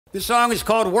This song is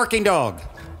called Working Dog.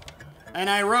 And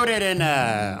I wrote it in,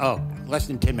 less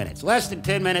than 10 minutes. Less than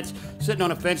 10 minutes, sitting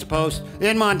on a fence post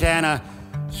in Montana,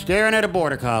 staring at a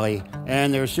border collie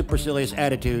and their supercilious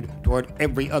attitude toward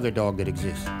every other dog that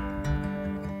exists.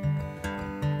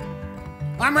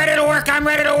 I'm ready to work, I'm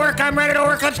ready to work, I'm ready to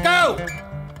work, let's go!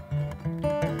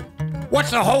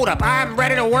 What's the holdup? I'm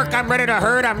ready to work, I'm ready to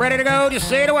herd, I'm ready to go, just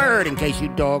say the word. In case you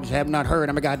dogs have not heard,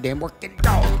 I'm a goddamn working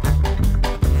dog.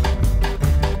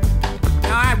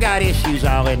 Now, I've got issues,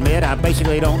 I'll admit. I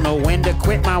basically don't know when to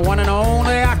quit my one and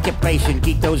only occupation.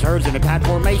 Keep those herds in a tight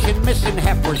formation. Missing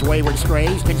heifers, wayward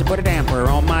strays. Tends to put a damper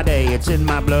on my day. It's in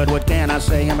my blood, what can I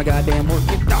say? I'm a goddamn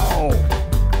working dog.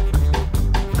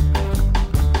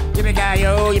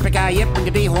 Yippee-ki-yo, yippee-ki-yip, and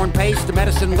the dehorn pace, the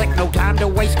medicine lick, no time to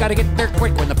waste, gotta get there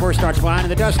quick. When the fur starts flying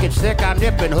and the dust gets thick, I'm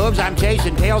nipping hooves, I'm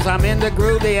chasing tails, I'm in the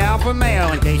groove, the alpha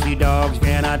male. In case you dogs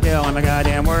cannot tell, I'm a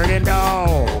goddamn working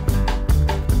dog.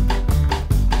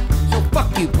 So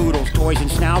fuck you poodles, toys, and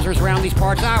schnauzers. Around these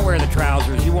parts, I wear the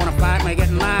trousers. You wanna fight me, get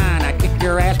in line. I kick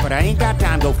your ass, but I ain't got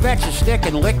time. Go fetch a stick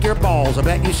and lick your balls. I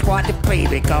bet you squat to pee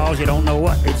because you don't know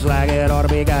what it's like. It ought to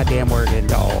be a goddamn working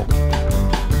dog.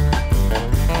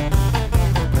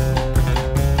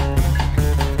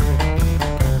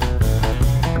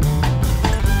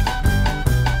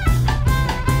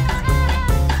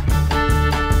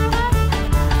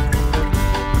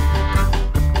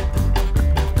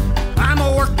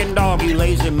 Dog, you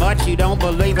lazy mutt, you don't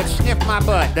believe it, sniff my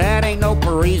butt. That ain't no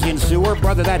Parisian sewer,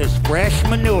 brother, that is fresh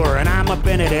manure. And I'm up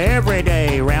in it every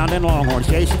day, rounding longhorns,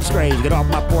 chasing strays. Get off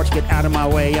my porch, get out of my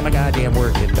way, I'm a goddamn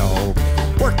working dog.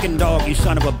 Working dog, you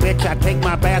son of a bitch. I take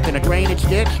my bath in a drainage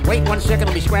ditch. Wait 1 second,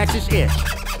 let me scratch this itch.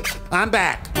 I'm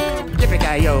back.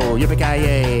 Yippee-ki-yo,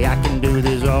 yippee-ki-yay. I can do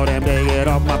this all damn day. Get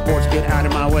off my porch, get out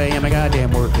of my way, I'm a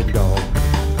goddamn working dog.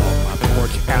 Off my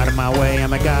porch, out of my way,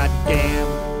 I'm a goddamn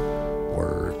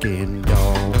working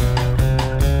dog.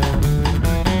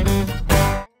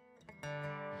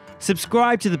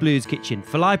 Subscribe to the Blues Kitchen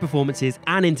for live performances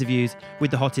and interviews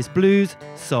with the hottest blues,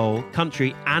 soul,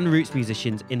 country and roots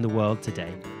musicians in the world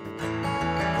today.